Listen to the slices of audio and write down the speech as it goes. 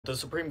The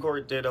Supreme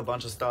Court did a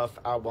bunch of stuff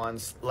at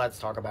once. Let's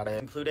talk about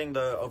it, including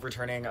the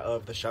overturning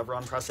of the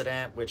chevron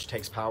precedent, which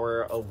takes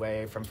power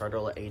away from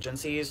federal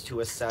agencies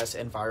to assess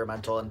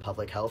environmental and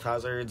public health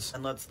hazards,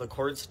 and lets the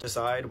courts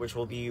decide, which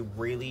will be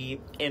really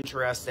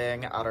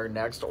interesting at our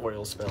next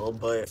oil spill.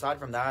 But aside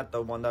from that,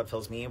 the one that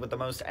fills me with the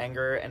most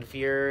anger and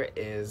fear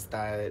is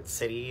that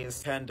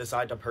cities can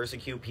decide to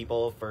persecute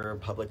people for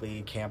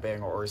publicly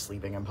camping or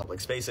sleeping in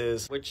public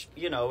spaces, which,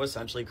 you know,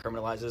 essentially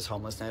criminalizes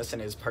homelessness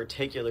and is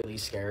particularly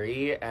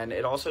scary. And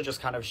it also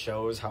just kind of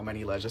shows how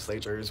many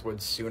legislatures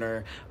would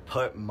sooner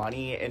put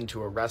money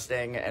into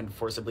arresting and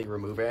forcibly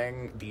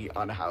removing the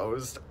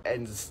unhoused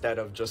instead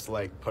of just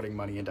like putting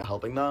money into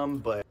helping them.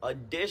 But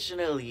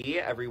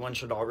additionally, everyone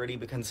should already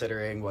be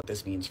considering what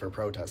this means for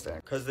protesting,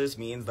 because this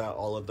means that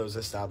all of those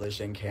established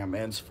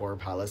encampments for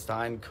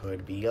Palestine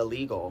could be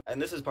illegal.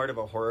 And this is part of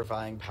a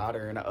horrifying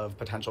pattern of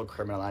potential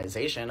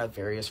criminalization of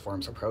various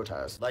forms of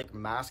protest, like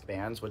mask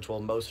bans, which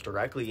will most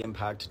directly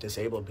impact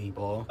disabled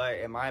people. But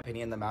in my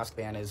opinion, the mask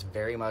ban is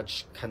very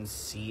much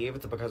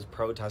conceived because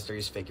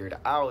protesters figured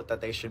out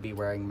that they should be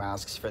wearing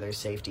masks for their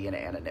safety and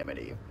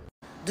anonymity.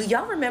 Do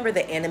y'all remember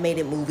the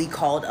animated movie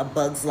called A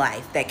Bug's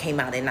Life that came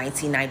out in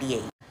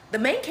 1998? The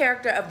main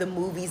character of the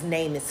movie's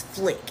name is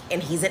Flick,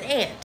 and he's an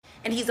ant.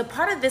 And he's a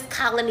part of this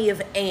colony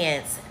of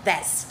ants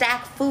that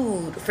stack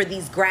food for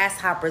these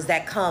grasshoppers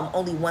that come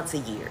only once a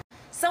year.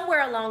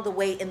 Somewhere along the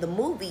way in the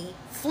movie,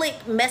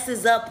 Flick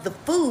messes up the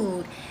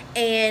food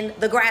and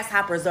the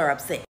grasshoppers are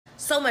upset.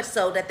 So much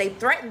so that they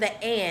threaten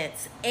the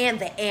ants and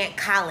the ant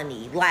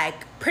colony, like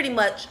pretty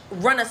much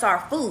run us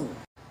our food.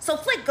 So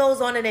Flick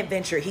goes on an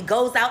adventure. He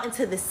goes out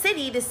into the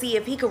city to see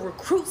if he could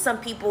recruit some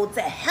people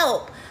to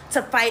help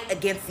to fight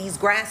against these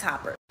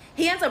grasshoppers.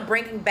 He ends up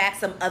bringing back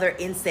some other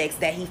insects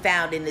that he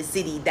found in the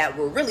city that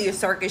were really a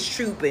circus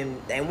troupe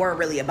and weren't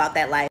really about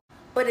that life.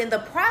 But in the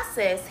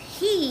process,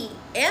 he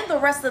and the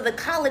rest of the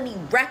colony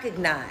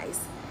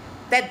recognized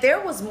that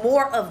there was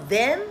more of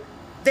them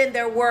than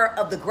there were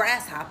of the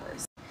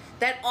grasshoppers.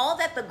 That all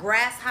that the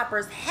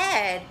grasshoppers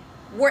had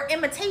were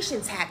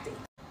imitation tactics,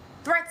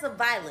 threats of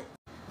violence,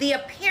 the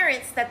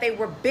appearance that they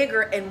were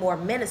bigger and more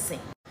menacing.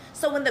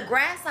 So when the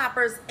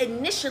grasshoppers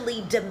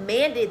initially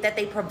demanded that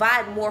they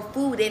provide more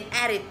food and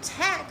added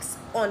tax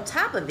on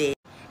top of it,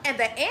 and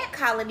the ant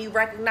colony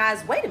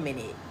recognized, wait a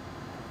minute,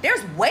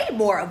 there's way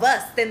more of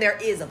us than there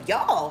is of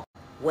y'all.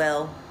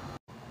 Well,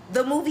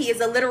 the movie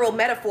is a literal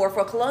metaphor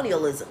for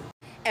colonialism.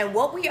 And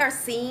what we are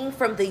seeing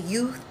from the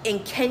youth in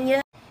Kenya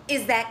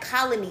is that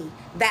colony,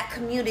 that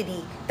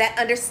community that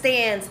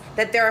understands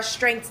that there are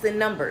strengths in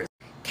numbers.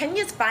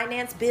 Kenya's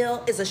finance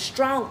bill is a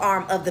strong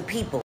arm of the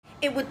people.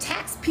 It would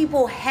tax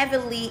people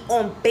heavily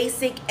on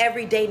basic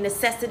everyday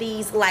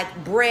necessities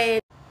like bread,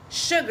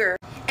 sugar,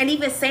 and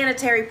even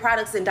sanitary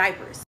products and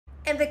diapers.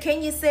 And the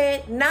Kenya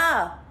said,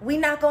 nah, we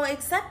not gonna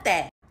accept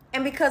that.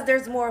 And because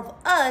there's more of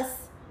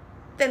us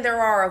than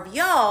there are of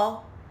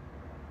y'all,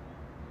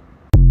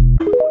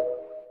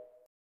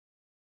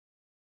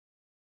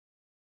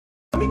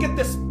 Let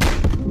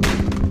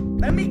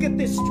me get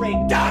this straight,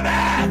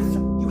 dumbass!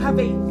 You have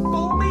a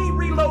fully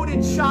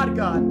reloaded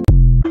shotgun.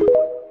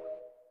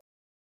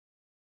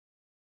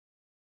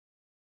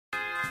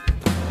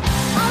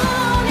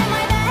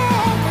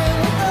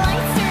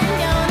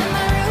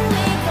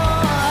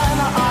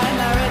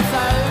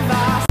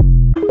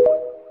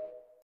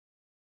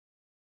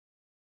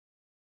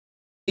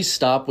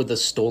 Stop with the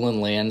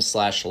stolen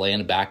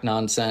land/land back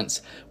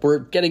nonsense. We're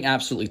getting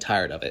absolutely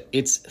tired of it.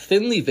 It's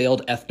thinly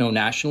veiled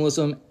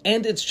ethno-nationalism,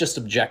 and it's just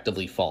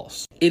objectively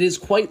false. It is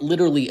quite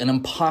literally an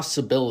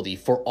impossibility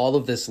for all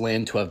of this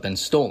land to have been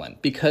stolen,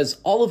 because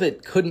all of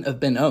it couldn't have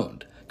been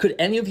owned. Could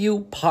any of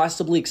you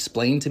possibly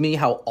explain to me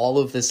how all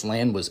of this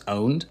land was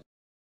owned?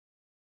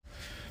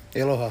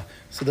 Aloha.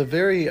 So the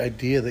very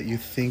idea that you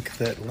think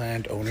that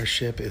land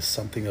ownership is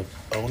something of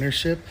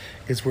ownership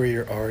is where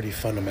you're already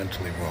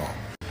fundamentally wrong.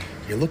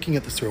 You're looking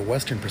at this through a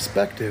Western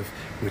perspective,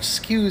 which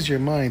skews your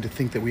mind to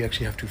think that we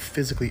actually have to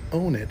physically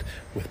own it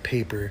with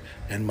paper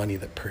and money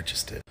that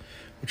purchased it.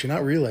 What you're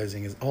not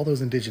realizing is all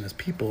those indigenous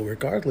people,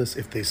 regardless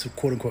if they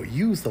quote-unquote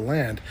used the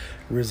land,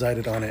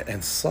 resided on it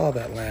and saw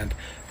that land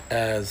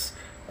as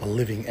a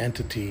living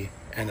entity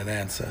and an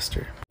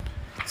ancestor.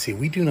 See,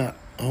 we do not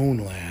own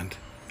land.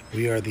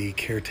 We are the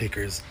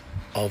caretakers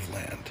of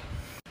land.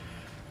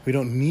 We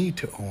don't need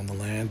to own the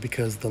land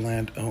because the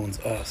land owns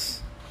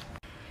us.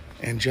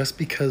 And just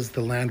because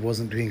the land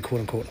wasn't being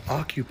quote-unquote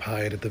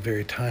occupied at the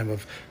very time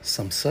of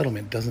some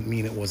settlement doesn't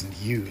mean it wasn't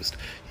used.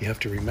 You have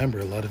to remember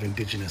a lot of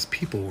indigenous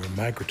people were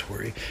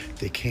migratory.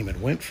 They came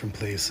and went from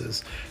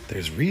places.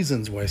 There's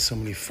reasons why so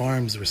many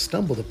farms were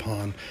stumbled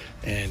upon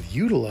and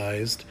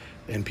utilized,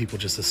 and people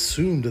just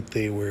assumed that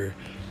they were,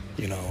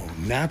 you know,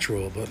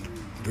 natural, but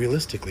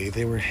realistically,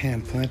 they were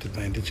hand-planted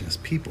by indigenous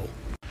people.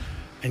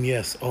 And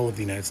yes, all of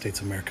the United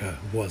States of America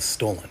was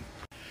stolen.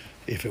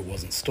 If it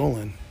wasn't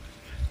stolen,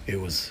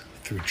 it was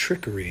through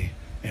trickery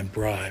and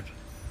bribe.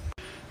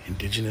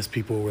 Indigenous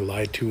people were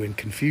lied to and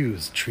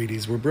confused.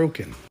 Treaties were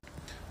broken.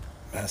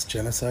 Mass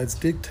genocides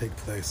did take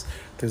place.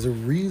 There's a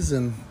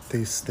reason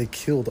they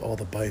killed all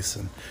the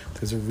bison.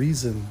 There's a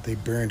reason they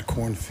burned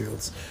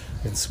cornfields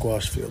and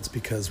squash fields,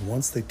 because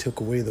once they took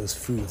away those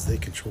foods, they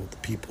controlled the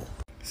people.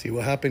 See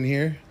what happened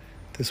here?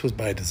 This was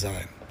by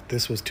design.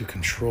 This was to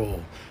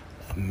control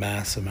a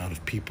mass amount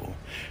of people.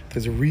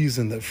 There's a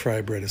reason that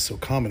fry bread is so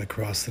common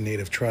across the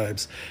native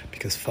tribes,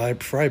 because fry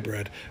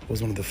bread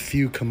was one of the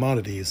few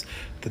commodities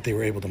that they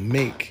were able to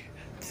make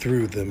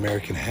through the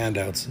American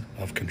handouts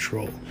of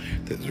control.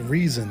 There's a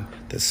reason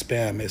that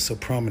Spam is so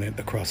prominent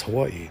across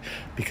Hawaii,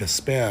 because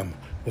Spam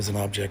was an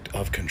object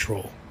of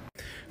control.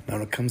 Now,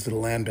 when it comes to the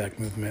land back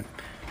movement,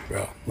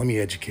 well, let me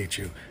educate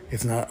you.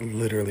 It's not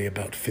literally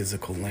about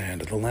physical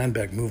land. The land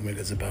back movement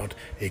is about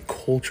a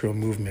cultural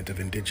movement of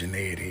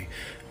indigeneity.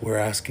 We're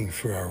asking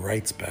for our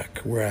rights back.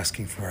 We're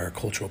asking for our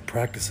cultural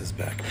practices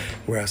back.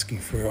 We're asking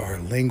for our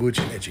language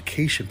and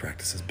education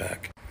practices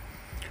back.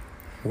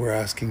 We're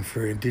asking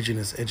for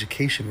indigenous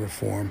education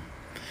reform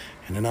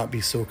and to not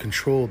be so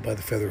controlled by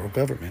the federal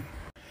government.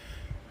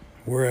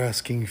 We're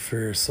asking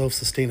for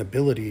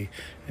self-sustainability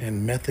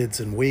and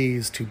methods and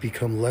ways to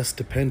become less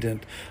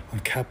dependent on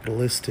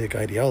capitalistic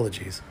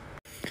ideologies.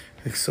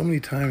 Like, so many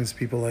times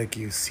people like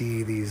you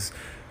see these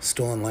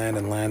stolen land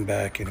and land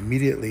back and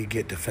immediately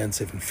get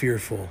defensive and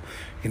fearful.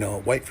 You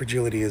know, white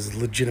fragility is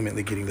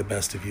legitimately getting the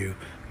best of you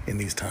in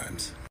these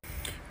times.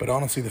 But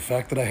honestly, the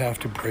fact that I have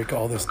to break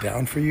all this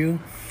down for you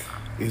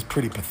is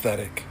pretty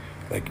pathetic.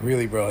 Like,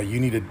 really, bro, you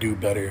need to do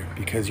better,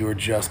 because you are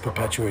just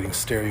perpetuating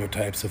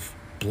stereotypes of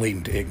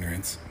blatant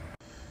ignorance.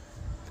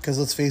 Because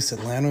let's face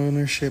it, land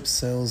ownership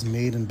sales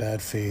made in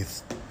bad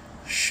faith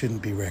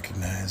shouldn't be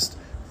recognized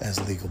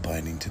as legal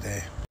binding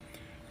today.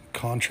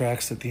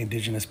 Contracts that the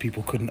indigenous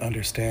people couldn't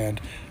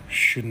understand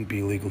shouldn't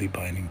be legally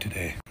binding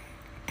today.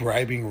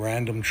 Bribing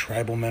random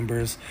tribal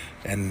members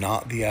and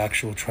not the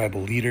actual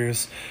tribal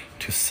leaders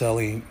to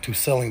selling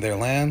their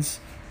lands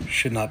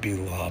should not be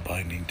law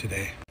binding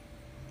today.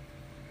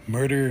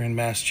 Murder and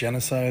mass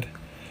genocide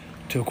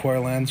to acquire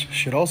lands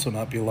should also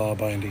not be law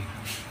binding.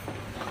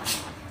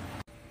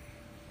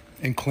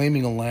 And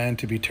claiming a land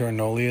to be terra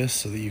nullius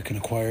so that you can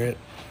acquire it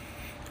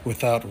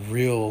without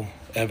real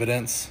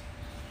evidence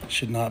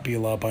should not be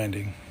law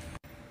binding.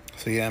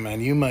 So yeah,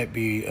 man, you might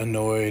be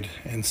annoyed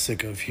and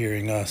sick of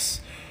hearing us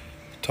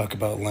talk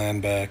about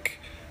land back,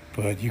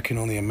 but you can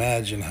only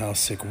imagine how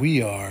sick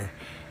we are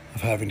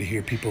of having to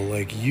hear people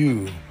like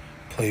you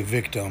play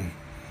victim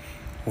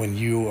when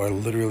you are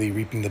literally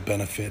reaping the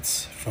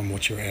benefits from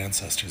what your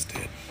ancestors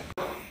did.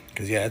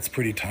 Because yeah, it's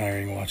pretty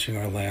tiring watching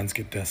our lands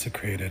get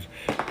desecrated,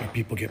 our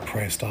people get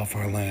priced off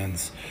our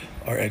lands,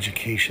 our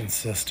education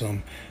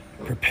system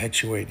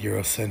perpetuate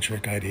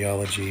Eurocentric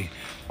ideology,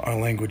 our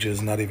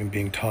languages not even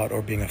being taught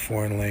or being a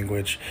foreign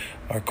language,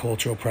 our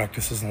cultural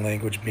practices and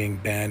language being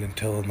banned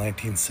until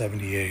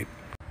 1978,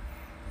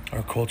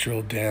 our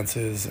cultural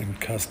dances and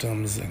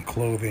customs and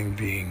clothing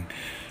being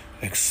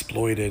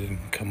exploited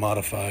and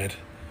commodified.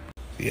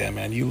 Yeah,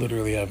 man, you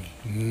literally have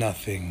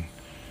nothing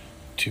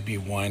to be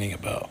whining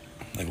about.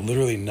 Like,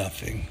 literally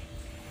nothing.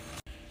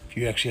 If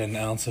you actually had an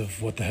ounce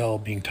of what the hell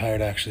being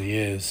tired actually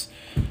is,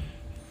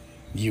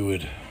 you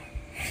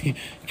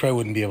probably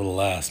wouldn't be able to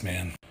last,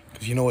 man.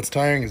 Because you know what's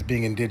tiring is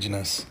being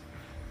indigenous.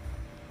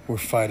 We're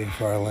fighting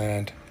for our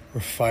land.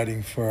 We're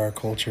fighting for our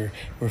culture.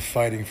 We're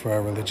fighting for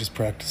our religious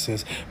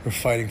practices. We're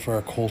fighting for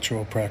our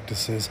cultural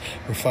practices.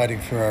 We're fighting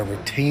for our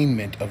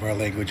retainment of our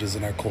languages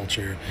and our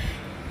culture.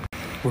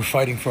 We're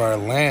fighting for our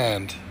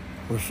land.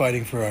 We're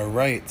fighting for our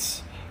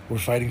rights. We're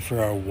fighting for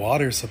our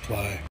water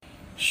supply.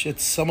 Shit,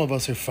 some of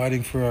us are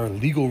fighting for our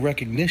legal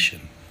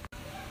recognition.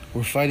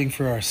 We're fighting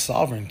for our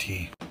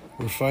sovereignty.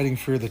 We're fighting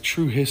for the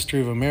true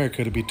history of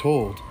America to be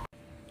told.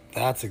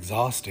 That's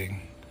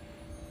exhausting.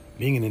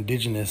 Being an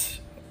indigenous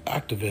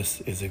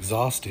activist is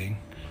exhausting.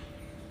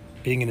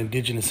 Being an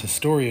indigenous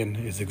historian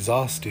is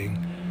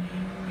exhausting,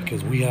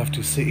 because we have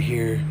to sit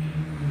here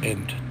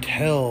and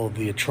tell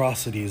the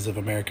atrocities of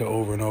America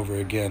over and over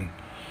again,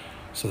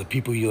 so that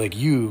people like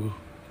you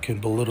can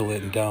belittle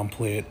it and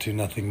downplay it to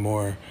nothing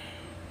more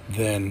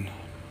than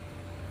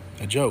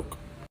a joke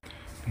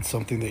and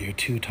something that you're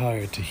too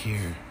tired to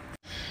hear.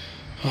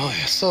 Oh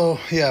yeah, so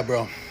yeah,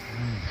 bro,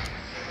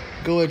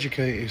 go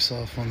educate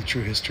yourself on the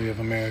true history of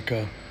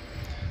America.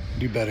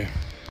 Do better.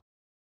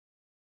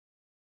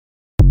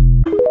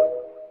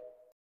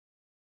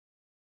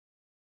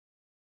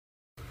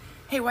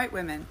 Hey, white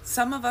women,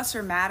 some of us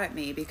are mad at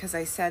me because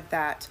I said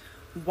that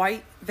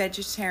white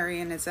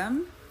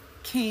vegetarianism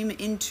came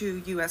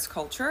into U.S.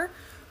 culture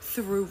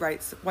through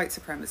white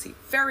supremacy,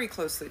 very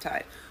closely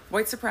tied.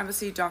 White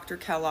supremacy, Dr.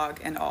 Kellogg,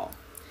 and all.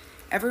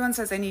 Everyone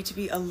says I need to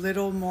be a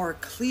little more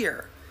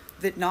clear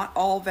that not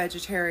all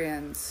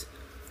vegetarians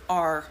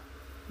are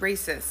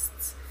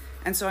racists.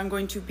 And so I'm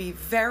going to be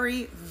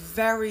very,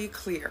 very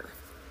clear.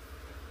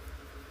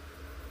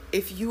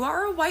 If you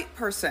are a white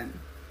person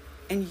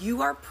and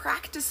you are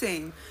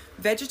practicing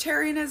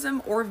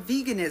vegetarianism or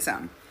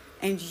veganism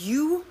and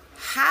you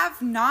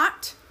have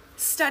not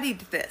studied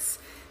this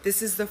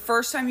is the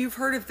first time you've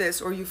heard of this,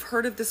 or you've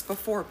heard of this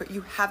before, but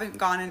you haven't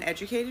gone and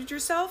educated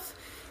yourself,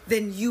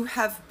 then you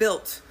have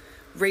built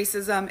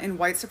racism and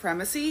white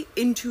supremacy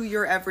into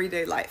your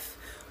everyday life,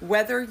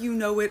 whether you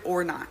know it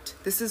or not.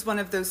 This is one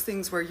of those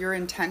things where your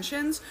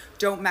intentions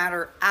don't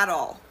matter at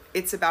all.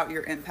 It's about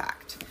your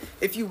impact.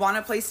 If you want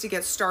a place to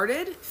get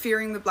started,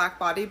 Fearing the Black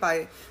Body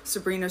by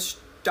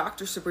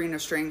Dr. Sabrina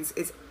Strings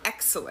is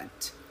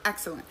excellent.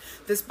 Excellent.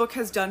 This book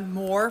has done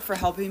more for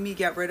helping me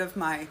get rid of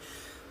my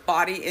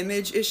body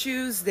image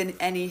issues than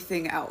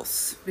anything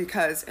else,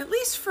 because at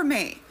least for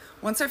me,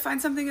 once I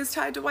find something is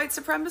tied to white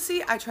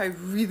supremacy, I try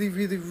really,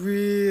 really,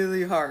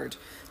 really hard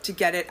to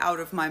get it out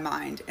of my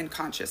mind and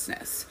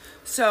consciousness.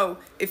 So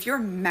if you're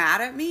mad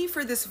at me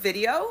for this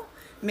video,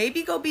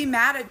 maybe go be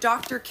mad at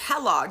Dr.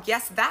 Kellogg,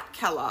 yes, that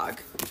Kellogg,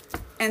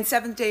 and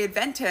Seventh-day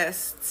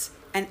Adventists,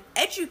 and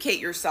educate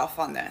yourself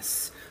on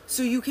this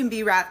so you can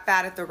be bad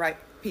at the right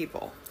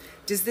people.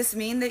 Does this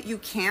mean that you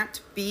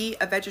can't be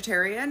a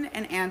vegetarian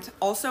and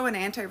also an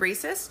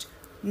anti-racist?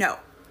 No.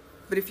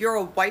 But if you're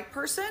a white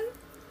person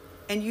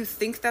and you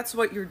think that's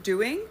what you're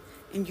doing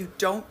and you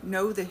don't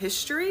know the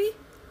history,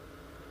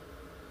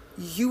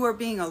 you are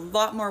being a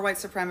lot more white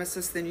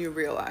supremacist than you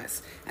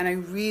realize. And I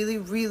really,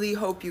 really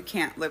hope you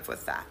can't live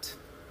with that.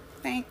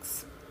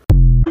 Thanks.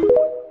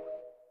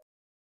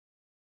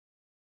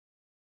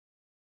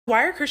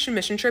 Why are Christian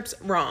mission trips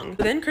wrong?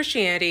 Within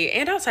Christianity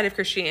and outside of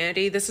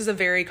Christianity, this is a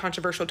very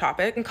controversial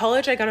topic. In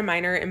college, I got a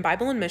minor in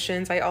Bible and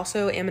missions. I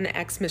also am an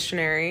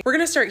ex-missionary. We're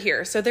going to start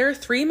here. So there are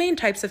three main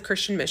types of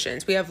Christian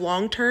missions. We have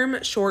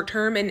long-term,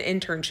 short-term, and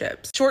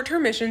internships.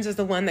 Short-term missions is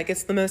the one that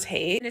gets the most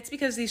hate, and it's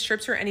because these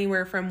trips are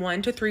anywhere from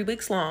 1 to 3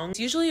 weeks long. It's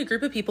usually a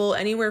group of people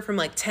anywhere from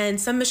like 10.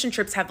 Some mission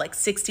trips have like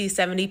 60,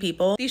 70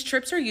 people. These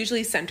trips are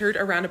usually centered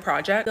around a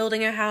project,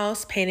 building a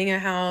house, painting a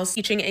house,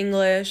 teaching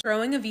English,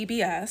 growing a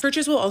VBS.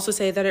 Churches will also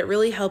say that it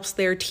really helps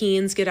their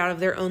teens get out of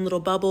their own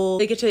little bubble.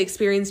 They get to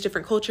experience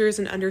different cultures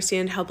and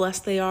understand how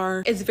blessed they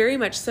are. It's very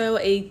much so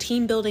a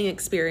team building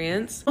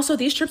experience. Also,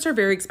 these trips are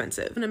very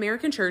expensive. An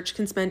American church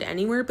can spend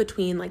anywhere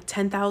between like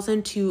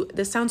 $10,000 to,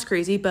 this sounds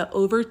crazy, but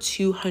over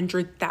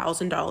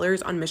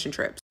 $200,000 on mission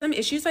trips. Some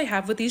issues I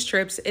have with these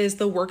trips is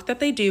the work that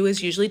they do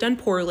is usually done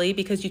poorly,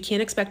 because you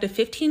can't expect a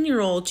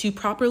 15-year-old to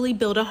properly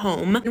build a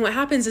home. And what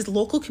happens is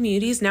local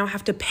communities now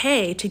have to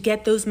pay to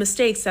get those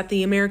mistakes that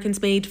the Americans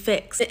made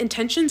fixed. The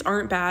intentions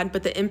aren't bad,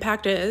 but the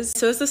impact is.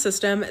 So is the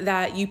system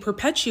that you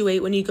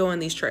perpetuate when you go on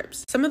these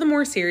trips. Some of the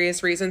more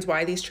serious reasons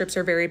why these trips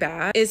are very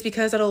bad is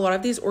because at a lot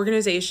of these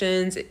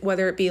organizations,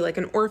 whether it be like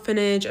an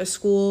orphanage, a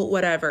school,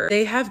 whatever,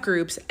 they have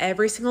groups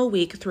every single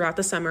week throughout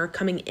the summer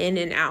coming in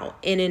and out,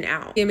 in and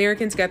out. The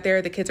Americans get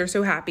there, the kids are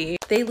so happy.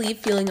 They leave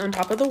feeling on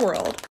top of the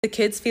world. The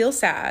kids feel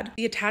sad.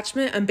 The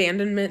attachment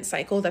abandonment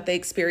cycle that they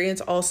experience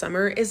all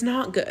summer is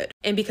not good.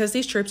 And because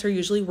these trips are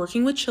usually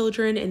working with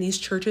children and these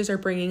churches are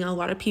bringing a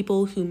lot of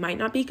people who might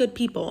not be good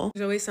people,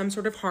 there's always some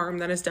sort of harm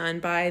that is done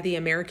by the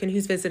American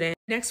who's visiting.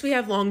 Next, we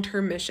have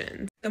long-term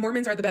missions. The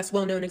Mormons are the best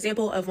well-known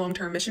example of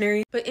long-term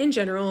missionary, but in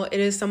general, it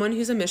is someone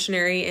who's a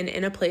missionary and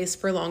in a place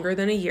for longer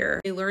than a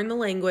year. They learn the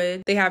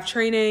language, they have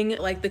training,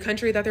 like the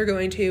country that they're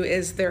going to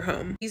is their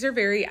home. These are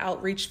very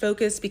outreach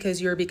focused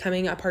because you're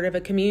becoming a part of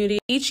a community.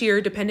 Each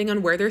year, depending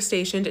on where they're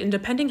stationed and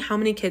depending how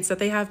many kids that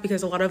they have,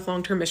 because a lot of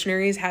long-term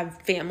missionaries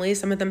have families,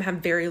 some of them have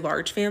very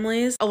large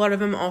families. A lot of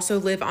them also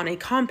live on a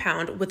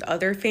compound with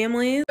other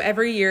families.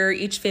 Every year,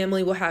 each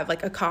family will have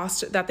like a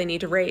cost that they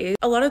need to raise.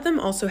 A lot of them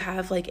also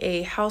have like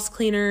a house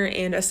cleaner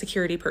and a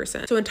security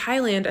person. So in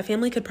Thailand, a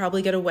family could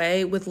probably get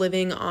away with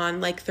living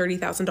on like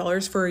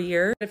 $30,000 for a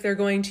year. If they're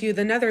going to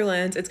the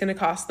Netherlands, it's going to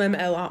cost them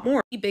a lot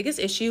more. The biggest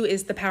issue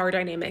is the power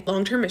dynamic.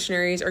 Long-term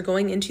missionaries are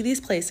going into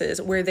these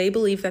places where they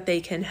believe that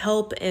they can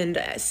help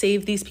and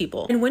save these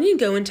people. And when you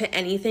go into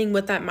anything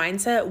with that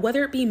mindset,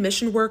 whether it be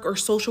mission work or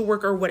social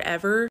work or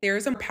whatever,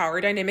 there's a power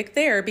dynamic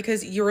there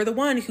because you're the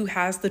one who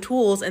has the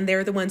tools and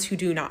they're the ones who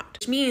do not.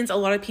 Which means a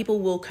lot of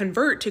people will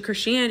convert to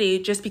Christianity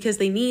just because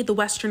they need the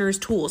Westerners'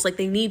 tools, like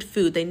they need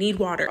food, they need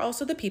water.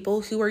 Also the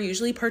people who are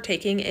usually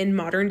partaking in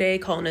modern day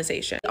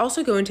colonization. They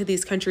also go into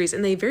these countries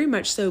and they very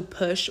much so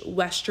push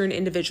Western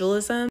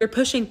individualism. They're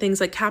pushing things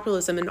like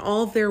capitalism and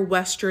all of their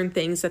Western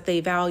things that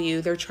they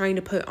value. They're trying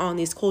to put on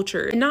these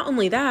cultures. And not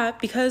only that,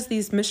 because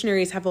these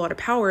missionaries have a lot of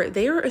power,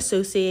 they are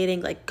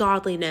associating like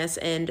godliness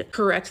and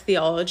correct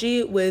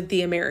theology with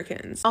the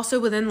Americans. Also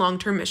within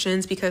long-term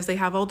missions, because they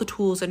have all the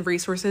tools and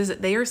resources,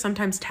 they are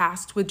sometimes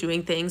tasked with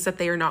doing things that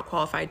they are not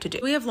qualified to do.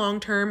 We have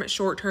long-term,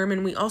 short-term,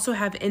 and we also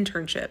have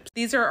internships.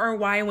 These are our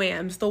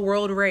YWAMs, the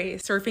World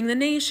Race, Surfing the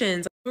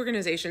Nations.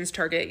 Organizations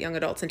target young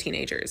adults and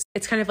teenagers.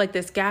 It's kind of like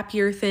this gap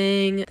year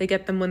thing. They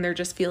get them when they're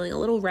just feeling a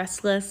little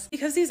restless.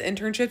 Because these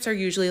internships are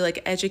usually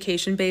like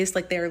education based,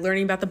 like they're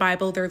learning about the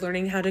Bible, they're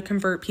learning how to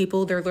convert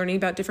people, they're learning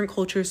about different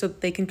cultures so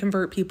that they can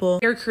convert people.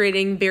 They're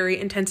creating very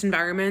intense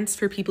environments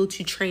for people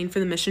to train for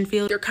the mission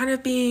field. They're kind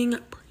of being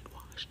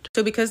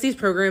so because these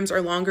programs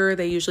are longer,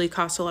 they usually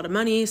cost a lot of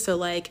money. So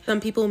like some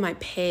people might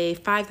pay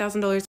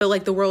 $5,000, but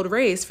like the World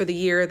Race for the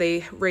year,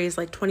 they raise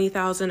like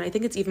 $20,000. I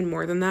think it's even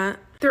more than that.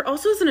 There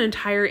also is an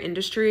entire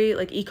industry,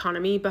 like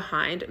economy,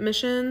 behind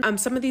missions.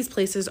 Some of these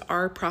places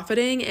are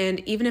profiting, and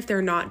even if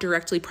they're not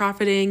directly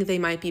profiting, they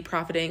might be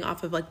profiting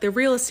off of like the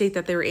real estate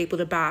that they were able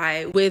to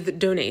buy with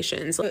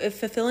donations. So if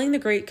fulfilling the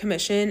Great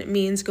Commission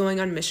means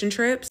going on mission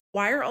trips,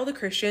 why are all the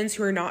Christians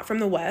who are not from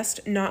the West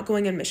not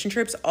going on mission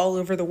trips all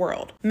over the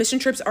world? Mission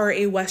trips are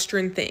a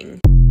Western thing.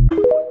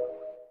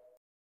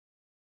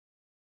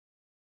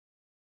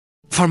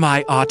 For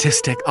my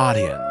autistic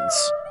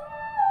audience,